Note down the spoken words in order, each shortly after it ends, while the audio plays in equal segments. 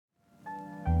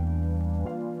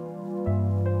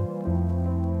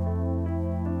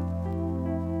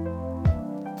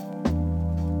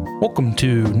Welcome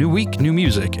to New Week, New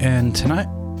Music, and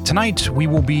tonight we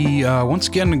will be once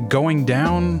again going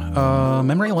down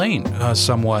memory lane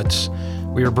somewhat.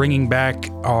 We are bringing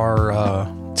back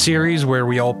our series where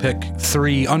we all pick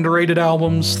 3 underrated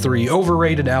albums, 3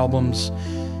 overrated albums,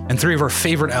 and 3 of our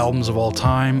favorite albums of all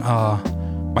time.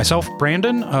 Myself,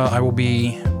 Brandon, I will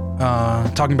be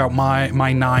talking about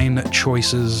my 9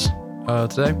 choices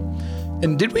today.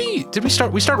 And did we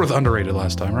start? We started with underrated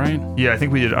last time, right? Yeah, I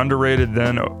think we did underrated,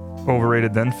 then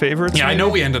overrated, then favorites. Yeah, maybe? I know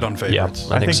we ended on favorites.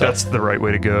 I think so. That's the right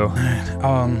way to go.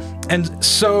 And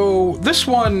so this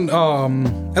one,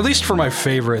 at least for my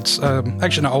favorites,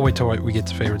 actually, no, I'll wait till we get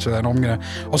to favorites. So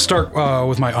I'll start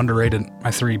with my underrated,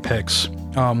 my 3 picks.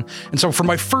 And so for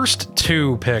my first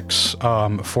 2 picks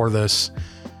for this,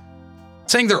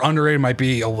 saying they're underrated might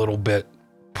be a little bit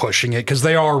pushing it because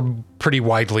they are pretty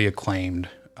widely acclaimed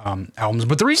albums.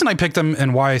 But the reason I picked them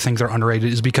and why I think they're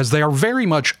underrated is because they are very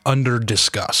much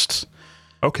under-discussed.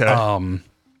 Okay.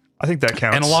 I think that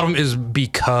counts. And a lot of them is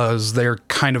because they're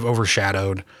kind of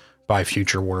overshadowed by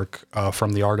future work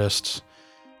from the artists.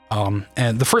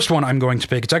 And the first one I'm going to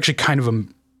pick, it's actually kind of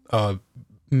a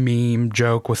meme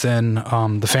joke within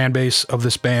the fan base of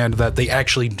this band that they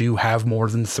actually do have more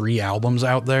than 3 albums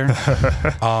out there.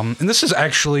 And this is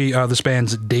actually this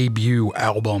band's debut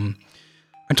album.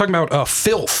 I'm talking about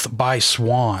Filth by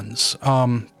Swans.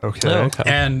 Okay.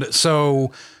 And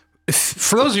so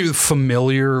for those of you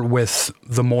familiar with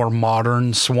the more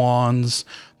modern Swans,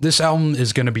 this album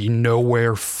is going to be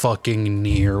nowhere fucking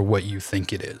near what you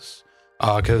think it is.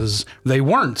 Because they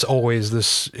weren't always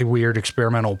this weird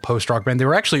experimental post-rock band. They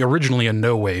were actually originally a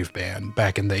no-wave band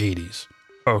back in the 80s.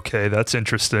 Okay, that's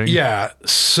interesting. Yeah,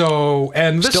 so...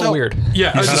 and this still weird.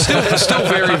 Yeah, still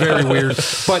very, very weird.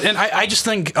 But and I just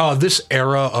think this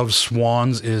era of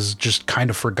Swans is just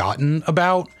kind of forgotten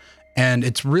about, and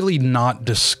it's really not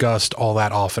discussed all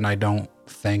that often, I don't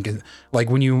think.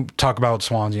 Like, when you talk about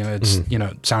Swans, it's,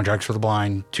 Soundtracks for the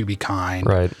Blind, To Be Kind...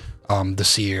 Right. The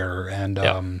Seer and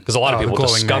because a lot of people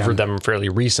discovered them fairly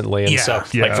recently, and so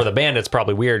like for the band it's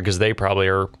probably weird because they probably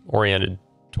are oriented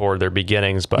toward their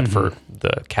beginnings, but for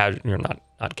the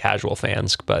not casual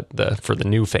fans, but for the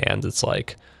new fans, it's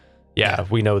like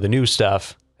we know the new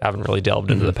stuff, haven't really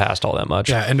delved into the past all that much.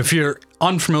 Yeah, and if you're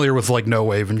unfamiliar with like no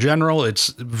wave in general, it's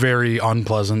very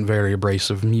unpleasant, very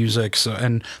abrasive music. So,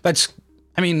 and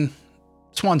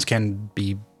Swans can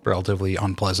be relatively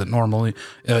unpleasant normally,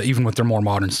 even with their more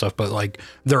modern stuff, but like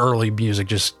their early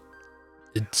music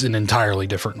it's an entirely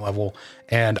different level.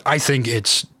 And I think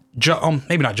it's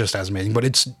maybe not just as amazing, but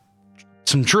it's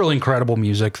some truly incredible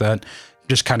music that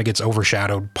just kind of gets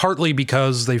overshadowed, partly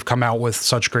because they've come out with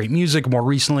such great music more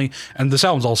recently, and this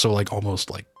album's also like almost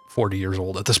like 40 years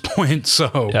old at this point.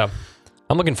 So yeah,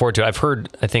 I'm looking forward to it. I've heard,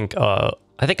 I think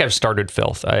I've started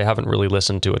Filth. I haven't really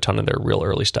listened to a ton of their real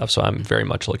early stuff, so I'm very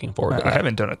much looking forward to that. I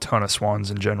haven't done a ton of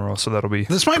Swans in general, so that'll be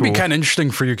This might cool. be kind of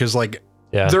interesting for you because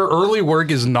their early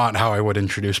work is not how I would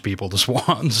introduce people to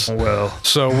Swans. Well,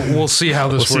 so we'll see how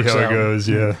this works see how out. it goes,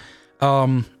 yeah.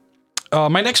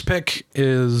 My next pick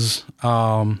is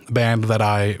a band that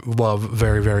I love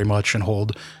very, very much and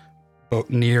hold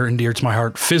near and dear to my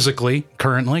heart physically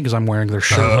currently because I'm wearing their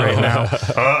shirt right now.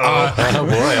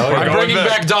 I'm bringing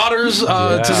back Daughters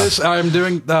to this. I'm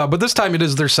doing, but this time it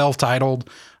is their self-titled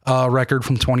record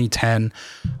from 2010.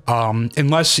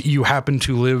 Unless you happen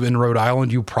to live in Rhode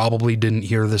Island, you probably didn't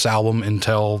hear this album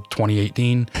until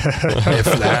 2018, if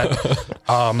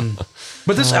that.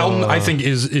 But this album, I think,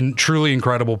 is a truly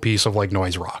incredible piece of like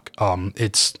noise rock.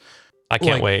 I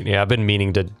can't wait. Yeah, I've been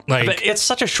meaning to. It's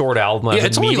such a short album. Yeah,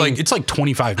 it's like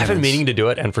 25 minutes. I've been meaning to do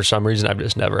it, and for some reason, I've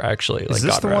just never actually. Is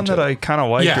this the one that I kind of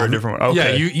liked, or a different one?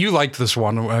 Okay. Yeah, you liked this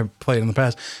one. I played in the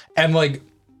past, and like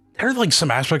there are like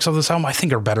some aspects of this album I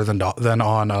think are better than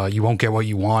on You Won't Get What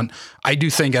You Want. I do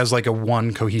think as like a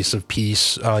one cohesive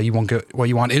piece, You Won't Get What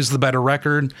You Want is the better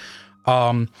record.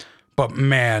 But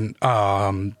man,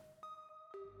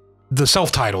 the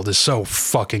self-titled is so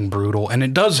fucking brutal, and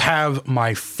it does have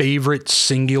my favorite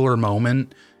singular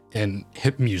moment in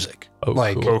hip music. Oh,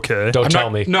 like, cool. Okay, don't tell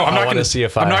me. No, I'm not going to see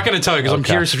if I'm not going to tell you because I'm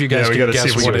curious if you guys can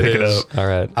guess what it is. All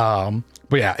right.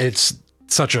 But yeah, it's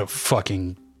such a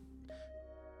fucking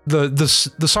the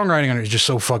songwriting on it is just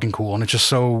so fucking cool, and it's just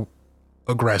so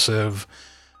aggressive.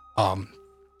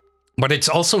 But it's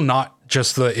also not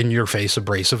just the in-your-face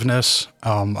abrasiveness.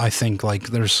 I think like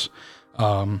there's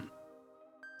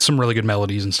some really good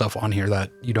melodies and stuff on here that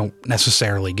you don't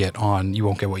necessarily get on You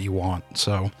Won't Get What You Want.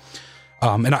 So,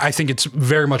 and I think it's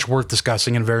very much worth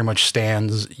discussing and very much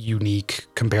stands unique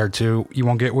compared to You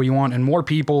Won't Get What You Want. And more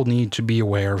people need to be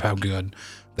aware of how good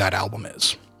that album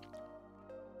is.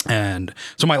 And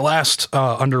so my last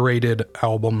underrated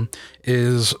album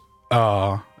is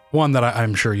one that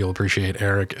I'm sure you'll appreciate,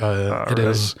 Eric. It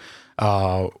is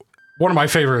one of my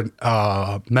favorite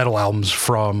metal albums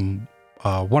from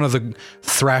one of the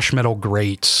thrash metal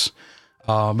greats,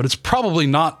 but it's probably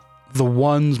not the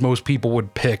ones most people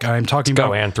would pick. I'm talking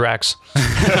about Anthrax.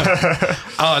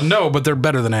 No, but they're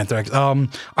better than Anthrax. I'm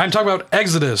talking about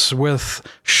Exodus with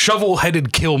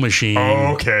Shovel-Headed Kill Machine.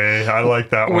 Okay, I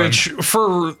like that one. Which,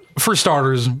 for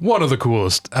starters, one of the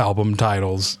coolest album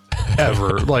titles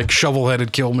ever. Like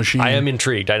Shovel-Headed Kill Machine. I am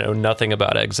intrigued. I know nothing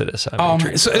about Exodus.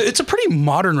 So it's a pretty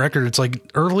modern record. It's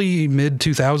like early mid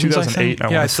 2000s. 2008.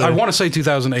 I want to say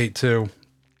 2008 too.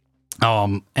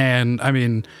 And I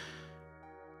mean,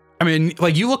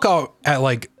 like you look out at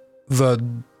like the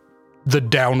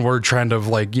downward trend of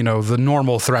like, you know, the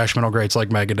normal thrash metal greats like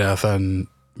Megadeth and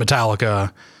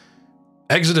Metallica.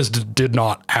 Exodus did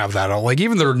not have that. Like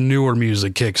even their newer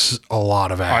music kicks a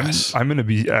lot of ass. I'm going to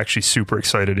be actually super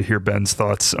excited to hear Ben's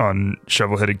thoughts on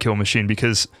Shovel-Headed Kill Machine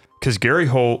because Gary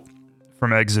Holt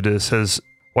from Exodus has,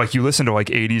 like, you listen to like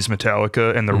 80s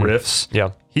Metallica and the riffs.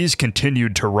 Yeah. He's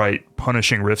continued to write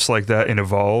punishing riffs like that and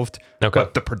evolved. Okay.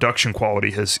 But the production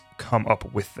quality has come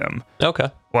up with them.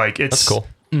 Okay. Like that's cool.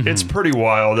 It's pretty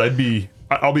wild.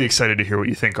 I'll be excited to hear what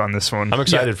you think on this one. I'm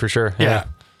excited for sure. Yeah.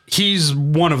 He's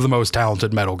one of the most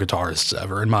talented metal guitarists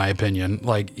ever, in my opinion.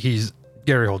 Like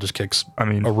Gary Holt just kicks a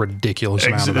ridiculous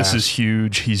amount of ass. Exodus is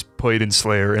huge. He's played in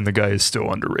Slayer and the guy is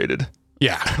still underrated.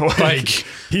 Yeah. Like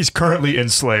he's currently in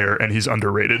Slayer and he's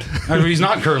underrated. I mean, he's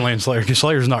not currently in Slayer because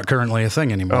Slayer's not currently a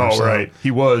thing anymore. Oh, so. Right.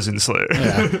 He was in Slayer.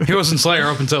 Yeah. He was in Slayer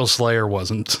up until Slayer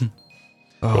wasn't.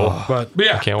 Cool. But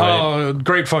yeah, can't wait.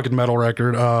 Great fucking metal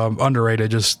record.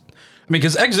 Underrated.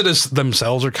 Because Exodus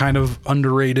themselves are kind of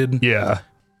underrated. Yeah.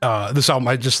 This album,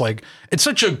 it's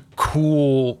such a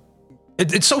cool,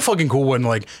 it's so fucking cool when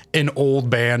like an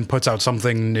old band puts out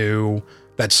something new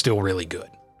that's still really good.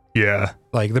 Yeah.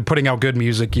 Like they're putting out good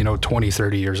music, 20,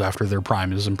 30 years after their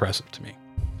prime is impressive to me.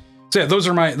 So yeah, those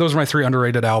are my 3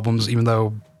 underrated albums, even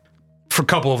though for a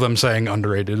couple of them saying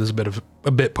underrated is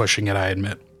a bit pushing it, I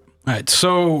admit. All right,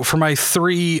 so for my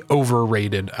 3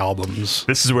 overrated albums.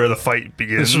 This is where the fight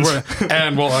begins.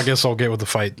 I guess I'll get with the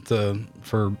fight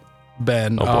for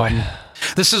Ben. Oh boy.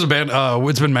 This is a band,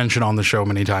 it's been mentioned on the show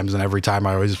many times, and every time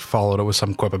I always followed it with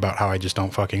some quip about how I just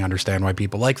don't fucking understand why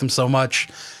people like them so much.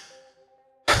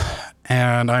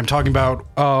 And I'm talking about,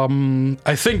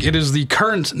 I think it is the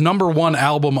current #1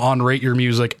 album on Rate Your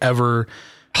Music ever,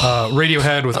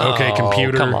 Radiohead with OK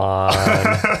Computer. Come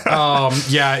on.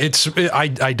 Yeah,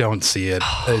 I don't see it.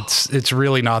 It's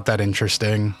really not that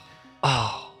interesting.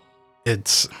 Oh.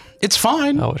 It's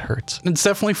fine. Oh, it hurts. It's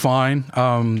definitely fine.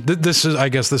 This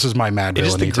is my mad villainy. It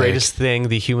is the greatest thing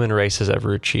the human race has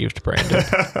ever achieved, Brandon.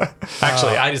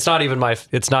 Actually, it's not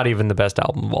even the best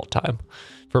album of all time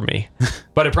for me,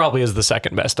 but it probably is the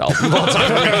second best album of all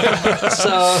time.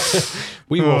 So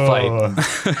we will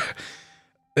fight.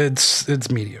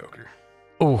 It's mediocre.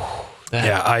 Oh,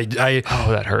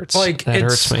 that hurts. Like that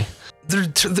hurts me.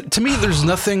 To me, there's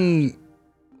nothing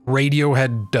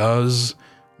Radiohead does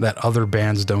that other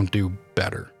bands don't do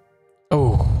better.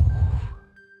 Oh,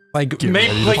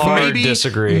 maybe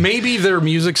disagree. Maybe their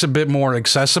music's a bit more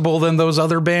accessible than those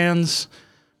other bands.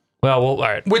 Well, all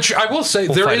right. Which I will say,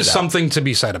 there is something to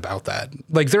be said about that.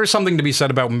 Like, there is something to be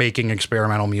said about making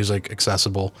experimental music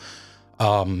accessible.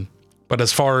 But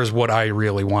as far as what I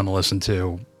really want to listen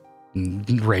to,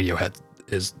 Radiohead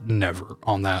is never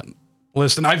on that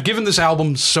list. And I've given this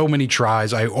album so many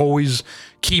tries. I always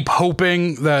keep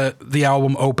hoping that the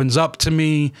album opens up to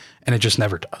me, and it just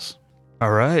never does. All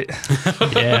right.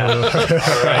 Yeah.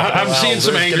 All right. I'm seeing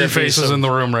some angry faces in the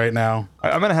room right now.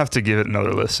 I'm going to have to give it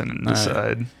another listen and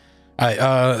decide. All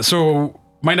right. So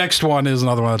my next one is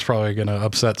another one that's probably going to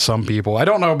upset some people. I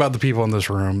don't know about the people in this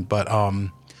room, but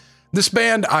this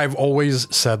band, I've always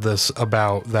said this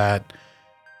about, that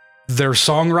their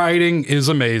songwriting is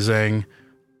amazing,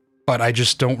 but I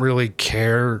just don't really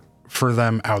care for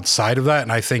them outside of that.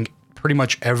 And I think pretty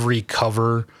much every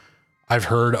cover I've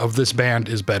heard of this band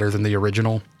is better than the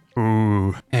original.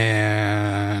 Ooh.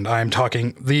 And I'm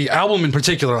talking, the album in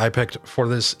particular I picked for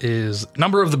this is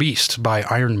Number of the Beast by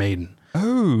Iron Maiden.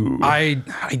 Ooh. I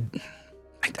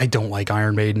don't like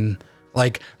Iron Maiden.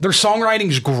 Like, their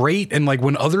songwriting's great, and like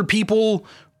when other people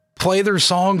play their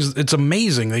songs, it's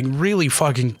amazing. They really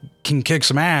fucking can kick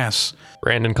some ass.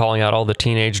 Brandon calling out all the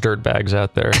teenage dirtbags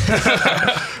out there.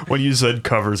 When you said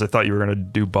covers, I thought you were going to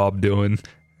do Bob Dylan.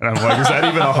 And I'm like, is that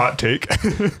even a hot take?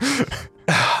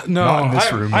 No, not in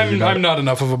this room, I'm not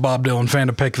enough of a Bob Dylan fan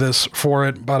to pick this for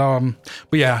it. But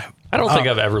yeah. I don't think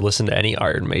I've ever listened to any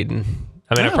Iron Maiden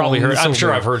I mean, I've probably heard. I'm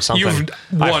sure I've heard something. You've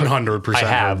 100%. I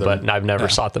have, but I've never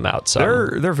sought them out. So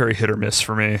they're very hit or miss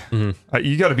for me.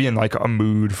 You got to be in like a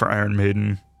mood for Iron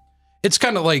Maiden. It's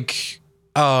kind of like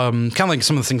some of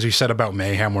the things we said about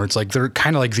Mayhem, where it's like they're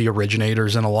kind of like the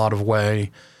originators in a lot of ways.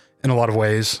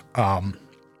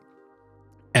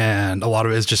 And a lot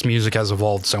of it is just music has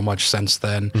evolved so much since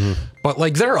then. But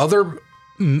like there are other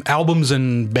albums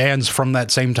and bands from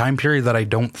that same time period that I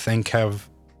don't think have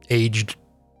aged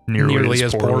nearly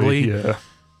as poorly. Yeah.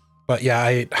 But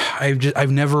yeah,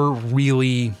 I've never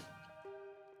really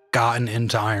gotten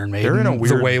into Iron Maiden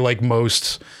the way like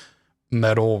most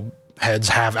metal heads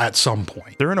have at some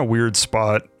point. They're in a weird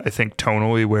spot, I think,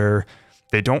 tonally, where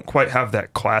they don't quite have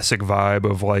that classic vibe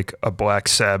of like a Black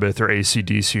Sabbath or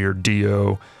AC/DC or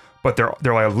Dio, but they're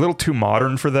like a little too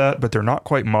modern for that, but they're not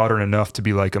quite modern enough to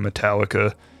be like a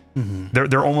Metallica.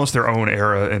 They're almost their own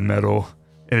era in metal,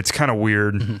 and it's kind of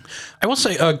weird. I will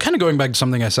say, kind of going back to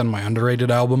something I said in my underrated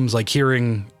albums, like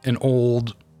hearing an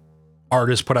old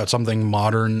artist put out something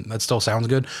modern that still sounds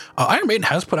good. Iron Maiden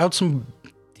has put out some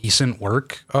decent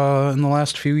work in the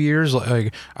last few years,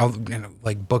 like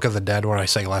Book of the Dead. When I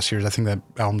say last year, I think that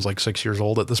album's like 6 years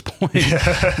old at this point.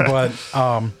 But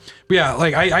yeah,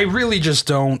 like I really just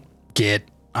don't get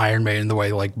Iron Maiden the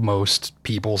way like most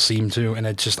people seem to, and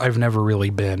it's just I've never really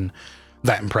been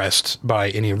that impressed by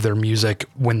any of their music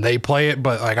when they play it.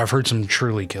 But like I've heard some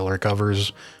truly killer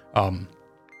covers.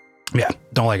 Yeah,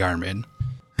 don't like Iron Maiden.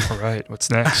 All right, what's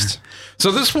next?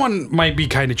 So this one might be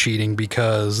kind of cheating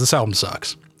because this album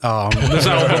sucks. This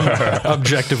album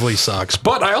objectively sucks.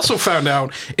 But I also found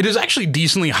out it is actually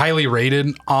decently highly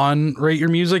rated on Rate Your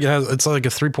Music. It's like a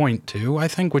 3.2, I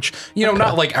think, which,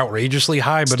 not like outrageously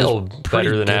high, but still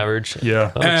better than average.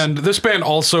 Yeah. And this band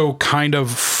also kind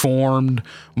of formed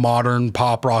modern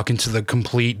pop rock into the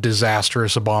complete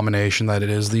disastrous abomination that it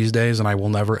is these days, and I will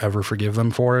never, ever forgive them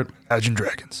for it. Imagine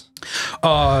Dragons.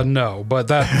 No, but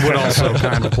that would also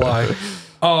kind of apply.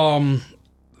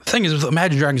 The thing is,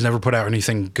 Imagine Dragons never put out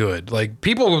anything good. Like,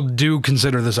 people do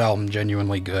consider this album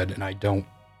genuinely good, and I don't.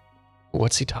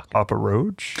 What's he talking? Papa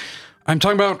Roach? I'm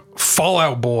talking about Fall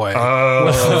Out Boy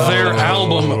with their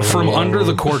album From Under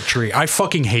the Cork Tree. I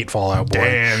fucking hate Fall Out Boy.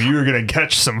 Damn, you were gonna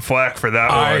catch some flack for that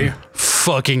one. I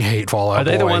fucking hate Fall Out Boy. Are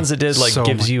they the ones that did like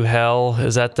Gives You Hell?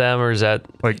 Is that them, or is that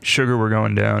like Sugar We're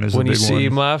Going Down? Is when the you big see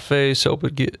one. my face, hope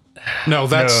it get. No,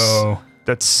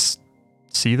 that's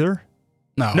Seether.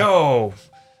 No.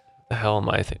 The hell am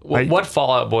I thinking? What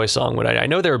Fall Out Boy song would I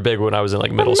know they were big when I was in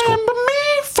like middle school. Remember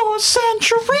me for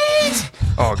centuries.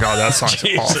 Oh god, that song's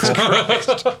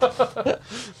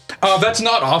awful. That's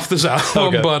not off this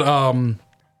album, Okay. but I'm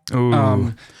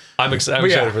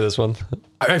excited for this one.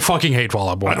 I fucking hate Fall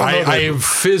Out Boy. I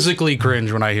physically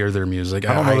cringe when I hear their music.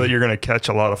 I don't know that you're going to catch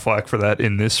a lot of flack for that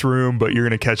in this room, but you're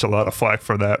going to catch a lot of flack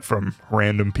for that from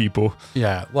random people.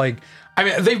 Yeah, like I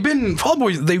mean, Fall Out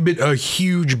Boy. They've been a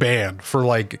huge band for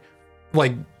like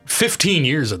 15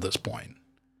 years at this point.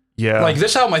 Yeah, like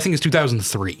this album I think is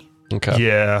 2003. Okay.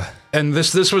 Yeah, and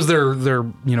this was their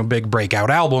big breakout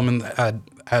album, and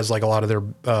has like a lot of their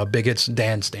big hits.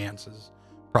 Dance is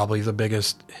probably the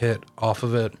biggest hit off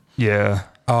of it. Yeah.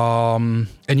 And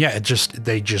yeah,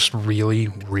 they just really,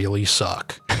 really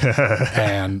suck.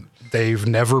 And they've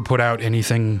never put out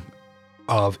anything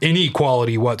of any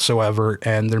quality whatsoever,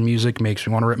 and their music makes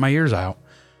me want to rip my ears out.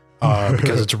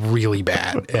 Because it's really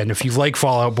bad. And if you like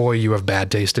Fall Out Boy, you have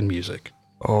bad taste in music.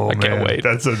 Oh, I can't wait.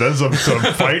 That's some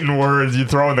fighting words. You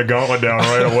throwing the gauntlet down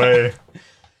right away.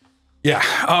 Yeah.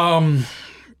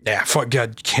 Yeah. Fuck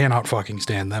God, cannot fucking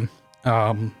stand them.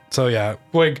 So yeah,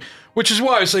 like, which is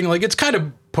why I was saying like it's kind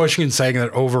of pushing and saying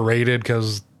that overrated,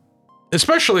 because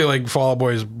especially like Fall Out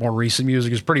Boy's more recent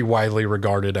music is pretty widely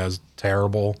regarded as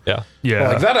terrible. Yeah. Yeah.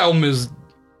 But, like that album is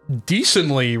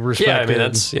decently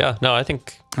respected. Yeah, I mean I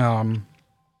think.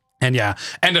 And yeah,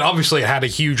 and it obviously had a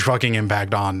huge fucking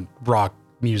impact on rock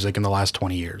music in the last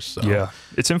 20 years. So. Yeah,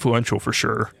 it's influential for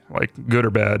sure, like good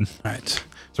or bad. All right.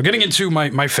 So getting into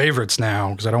my favorites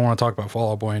now, because I don't want to talk about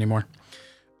Fall Out Boy anymore.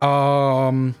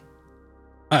 I'll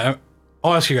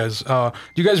ask you guys, do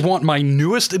you guys want my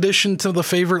newest addition to the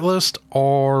favorite list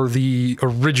or the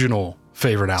original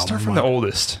favorite album? Start from the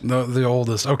oldest. The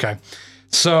oldest. Okay.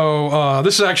 So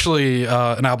this is actually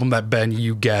an album that, Ben,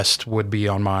 you guessed would be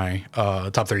on my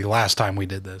top 30 last time we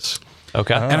did this.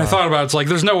 Okay. And I thought about it. It's like,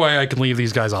 there's no way I can leave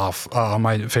these guys off on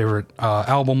my favorite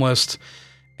album list.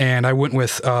 And I went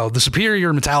with the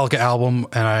Superior Metallica album,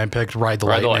 and I picked Ride the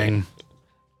Lightning.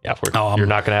 Yeah, you're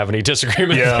not going to have any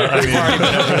disagreement. Yeah, I mean,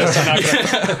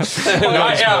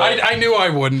 I knew I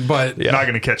wouldn't, but you're not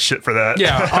going to catch shit for that.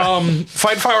 Yeah,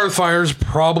 Fight Fire with Fire is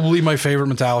probably my favorite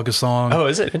Metallica song. Oh,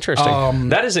 is it? Interesting.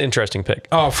 That is an interesting pick.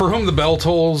 For Whom the Bell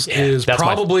Tolls is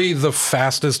probably the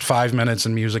fastest 5 minutes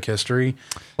in music history.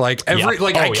 Like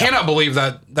I cannot believe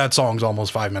that song's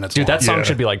almost 5 minutes. Dude, long. that song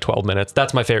should be like 12 minutes.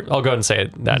 That's my favorite. I'll go ahead and say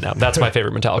that now. That's my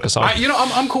favorite Metallica song.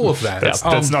 I'm cool with that.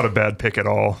 That's not a bad pick at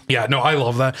all. Yeah, no, I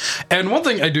love that. And one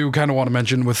thing I do kind of want to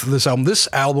mention with this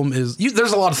album is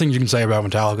there's a lot of things you can say about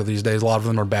Metallica these days. A lot of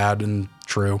them are bad and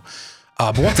true.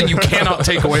 But one thing you cannot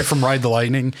take away from Ride the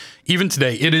Lightning, even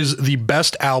today, it is the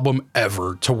best album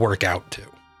ever to work out to.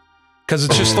 Because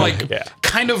it's just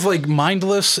kind of like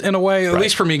mindless in a way, at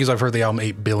least for me, because I've heard the album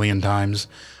 8 billion times.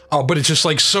 But it's just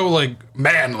like so like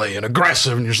manly and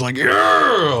aggressive, and you're just like,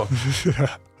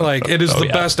 yeah! Like it is the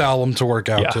best album to work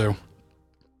out to.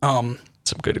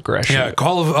 Some good aggression. Yeah,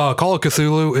 Call of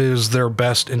Cthulhu is their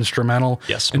best instrumental.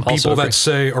 Yes, and people that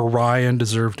say Orion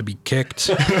deserve to be kicked.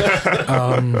 It's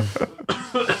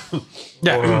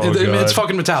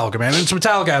fucking Metallica, man. It's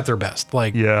Metallica at their best.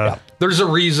 Like, there's a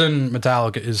reason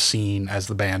Metallica is seen as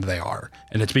the band they are,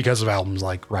 and it's because of albums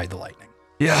like Ride the Lightning.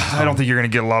 Yeah, I don't think you're gonna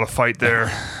get a lot of fight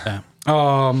there. Yeah.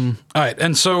 All right,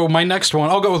 and so my next one,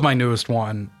 I'll go with my newest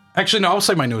one. Actually, no, I'll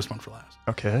say my newest one for last.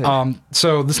 Okay.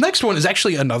 So this next one is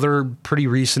actually another pretty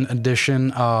recent addition.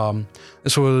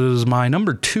 This was my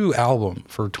number 2 album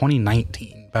for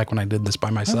 2019, back when I did this by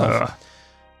myself.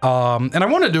 And I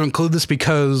wanted to include this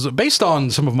because based on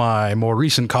some of my more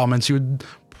recent comments, you would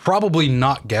probably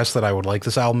not guess that I would like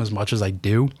this album as much as I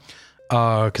do.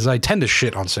 Because I tend to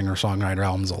shit on singer-songwriter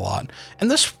albums a lot.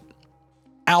 And this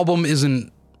album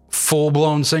isn't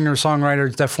full-blown singer-songwriter.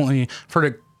 It's definitely, I've heard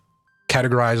it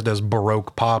categorized as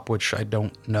Baroque pop, which I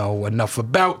don't know enough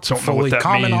about to fully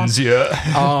comment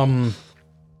on.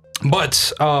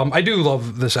 But I do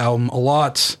love this album a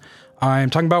lot. I'm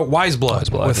talking about Wise Blood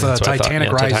with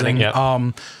Titanic Rising.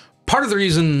 Part of the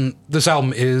reason this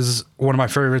album is one of my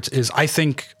favorites is I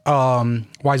think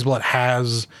Wise Blood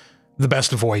has the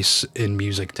best voice in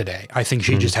music today. I think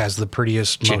she just has the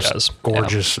prettiest, most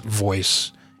gorgeous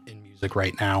voice in music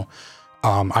right now.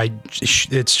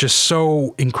 It's just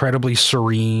so incredibly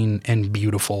serene and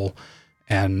beautiful,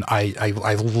 and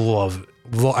I love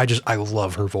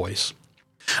her voice.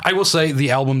 I will say the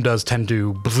album does tend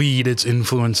to bleed its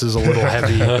influences a little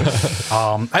heavy.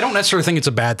 I don't necessarily think it's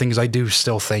a bad thing, because I do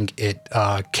still think it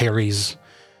carries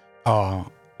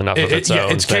enough of its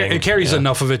own thing. It carries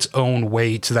enough of its own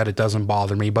weight that it doesn't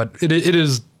bother me, but it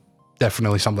is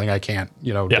definitely something I can't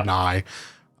deny.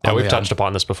 Yeah, we've touched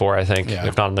upon this before, I think,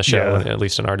 if not on the show, at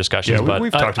least in our discussions. Yeah, but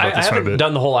we've talked about this I one a haven't bit.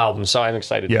 done the whole album, so I'm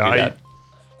excited to do that.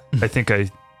 I think I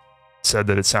said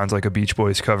that it sounds like a Beach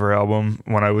Boys cover album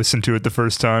when I listened to it the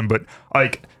first time, but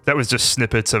that was just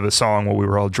snippets of a song while we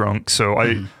were all drunk. So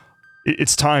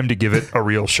it's time to give it a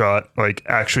real shot. Like,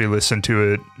 actually listen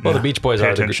to it. Well, the Beach Boys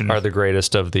are the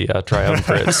greatest of the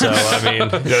triumvirate. So I mean,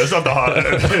 it's not the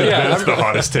hottest. That's the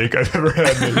hottest take I've ever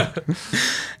had.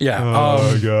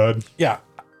 Oh god. Yeah.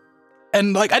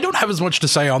 And like, I don't have as much to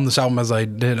say on this album as I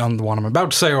did on the one I'm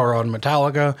about to say, or on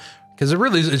Metallica, because it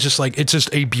really is. It's just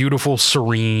a beautiful,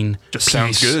 serene. Just piece,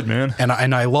 sounds good, man.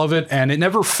 And I love it, and it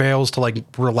never fails to like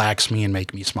relax me and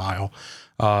make me smile.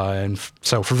 And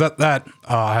so for that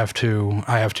I have to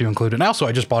include it. And also,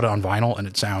 I just bought it on vinyl, and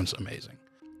it sounds amazing.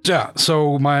 Yeah.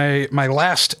 So my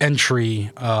last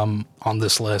entry on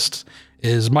this list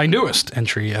is my newest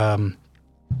entry.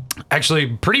 Actually,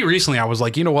 pretty recently, I was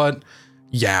like, you know what?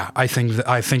 Yeah, I think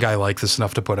I like this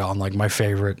enough to put on like my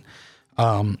favorite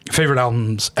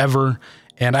albums ever.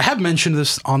 And I have mentioned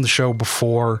this on the show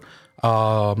before,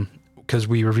 because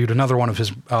we reviewed another one of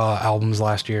his albums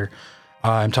last year.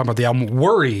 I'm talking about the album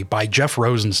Worry by Jeff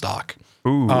Rosenstock.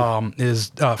 Ooh.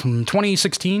 Is from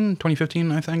 2015,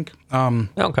 I think.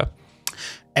 Okay.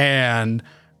 And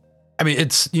I mean,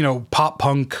 it's, pop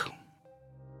punk,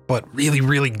 but really,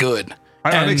 really good.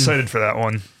 I'm excited for that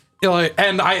one.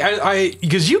 And I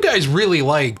because you guys really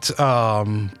liked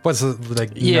what's the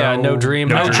like No Dream.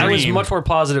 No I Dream. was much more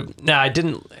positive. Nah, I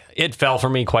didn't. It fell for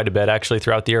me quite a bit actually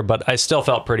throughout the year, but I still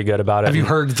felt pretty good about it. Have you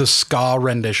heard the ska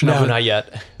rendition? No, of it? Not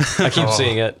yet. I keep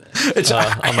seeing it. It's I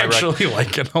actually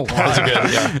like it a lot. It's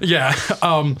good. Yeah.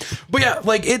 But yeah,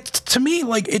 like to me,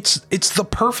 like it's the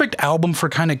perfect album for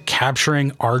kind of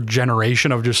capturing our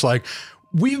generation of just like,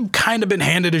 we've kind of been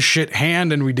handed a shit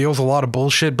hand and we deal with a lot of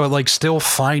bullshit, but like still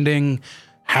finding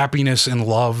happiness and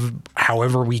love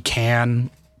however we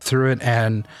can through it.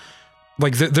 And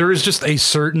like there is just a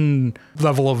certain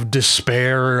level of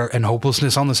despair and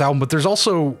hopelessness on this album, but there's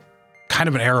also kind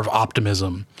of an air of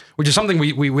optimism, which is something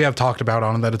we have talked about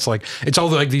on that. It's like, it's all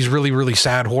like these really, really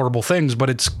sad, horrible things, but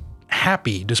it's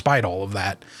happy despite all of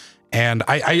that. And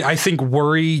I think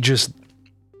Worry just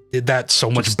did that so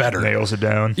much better. Nails it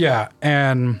down. Yeah.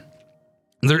 And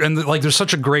there's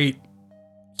such a great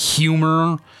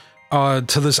humor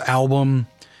to this album,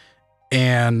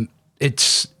 and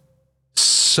it's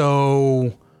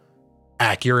so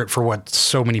accurate for what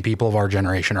so many people of our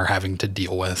generation are having to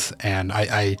deal with. And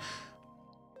I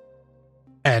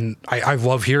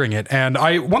love hearing it. And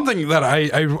one thing that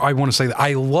I want to say, that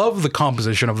I love the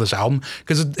composition of this album,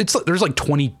 because there's like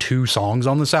 22 songs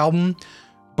on this album,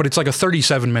 but it's like a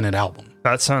 37-minute album.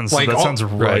 That sounds like sounds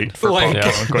right for punk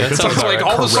punk. Like, that sounds like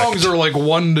all the songs are like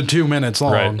 1 to 2 minutes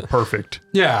long. Right. Perfect.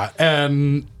 Yeah,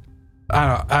 and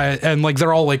and like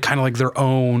they're all like kind of like their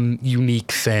own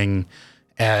unique thing,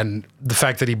 and the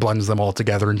fact that he blends them all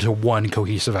together into one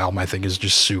cohesive album, I think, is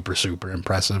just super, super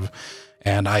impressive.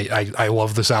 And I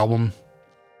love this album,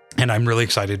 and I'm really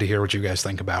excited to hear what you guys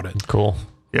think about it. Cool.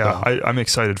 Yeah, I'm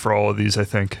excited for all of these. I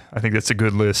think that's a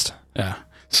good list. Yeah.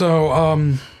 So,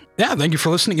 yeah, thank you for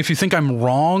listening. If you think I'm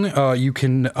wrong, you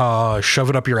can shove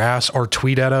it up your ass or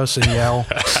tweet at us and yell.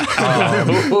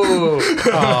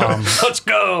 Let's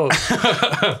go.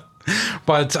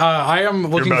 But I am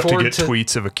looking You're about forward to get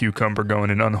tweets of a cucumber going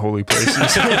in unholy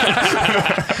places.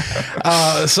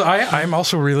 So I'm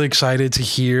also really excited to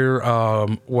hear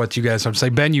what you guys have to say.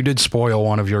 Ben, you did spoil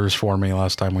one of yours for me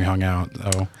last time we hung out.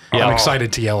 So Yeah. I'm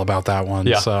excited to yell about that one.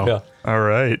 Yeah. So Yeah. All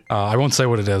right. I won't say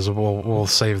what it is. We'll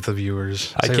save the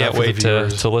viewers. I Save can't that for the wait to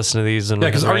viewers. listen to these and Yeah,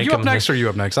 because are rank you up them. next or are you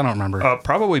up next? I don't remember.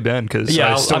 Probably Ben, because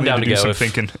Yeah, I still I'm need down to to do go some if-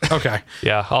 thinking. Okay.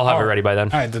 Yeah, I'll have it ready by then.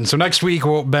 All right, then. So next week,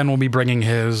 Ben will be bringing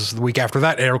his. The week after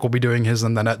that, Eric will be doing his,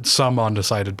 and then at some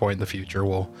undecided point in the future,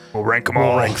 we'll We'll rank them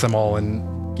all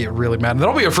and get really mad. And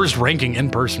that'll be our first ranking in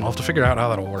person. We'll have to figure out how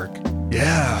that'll work.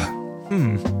 Yeah.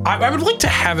 I would like to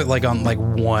have it like on like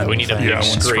one. We need a thing. big one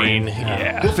screen. screen.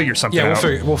 Yeah. We'll figure something Yeah, out.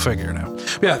 we'll figure it out.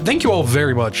 But yeah, thank you all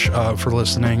very much for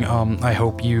listening. I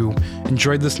hope you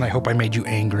enjoyed this, and I hope I made you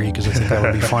angry, because I think that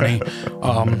would be funny.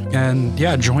 And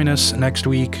yeah, join us next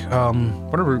week.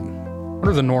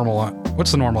 What's the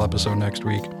normal episode next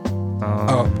week?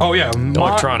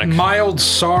 Electronic. Mild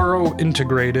Sorrow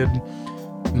Integrated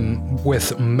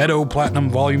with Meadow Platinum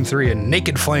Volume 3 and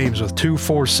Naked Flames with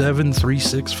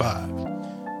 247365.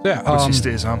 Yeah, Pussy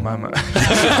stays on my mind.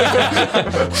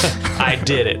 I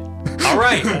did it. All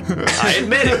right. I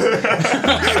admit it.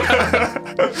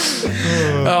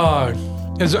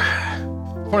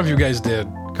 one of you guys did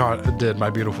My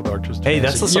Beautiful Dark Twisted Hey,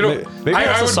 that's Fantasy. the song. Maybe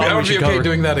that's the song I we would be should okay cover.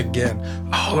 doing that again.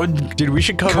 Oh, Dude, we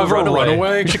should cover Runaway.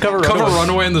 We should cover Cover Runaway.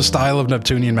 Runaway in the style of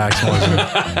Neptunian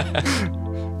maximalism.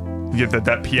 You get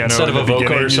that piano Instead in of the a vocoder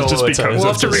beginning, it solo, just it's a- becomes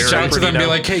We'll have to just reach very- out to them and be now.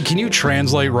 like, hey, can you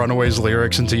translate Runaway's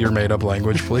lyrics into your made-up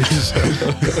language, please?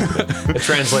 It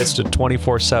translates to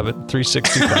 24/7,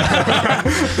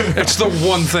 365. It's the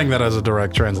one thing that has a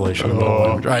direct translation of the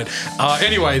language. Right.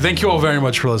 Anyway, thank you all very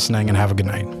much for listening, and have a good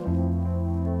night.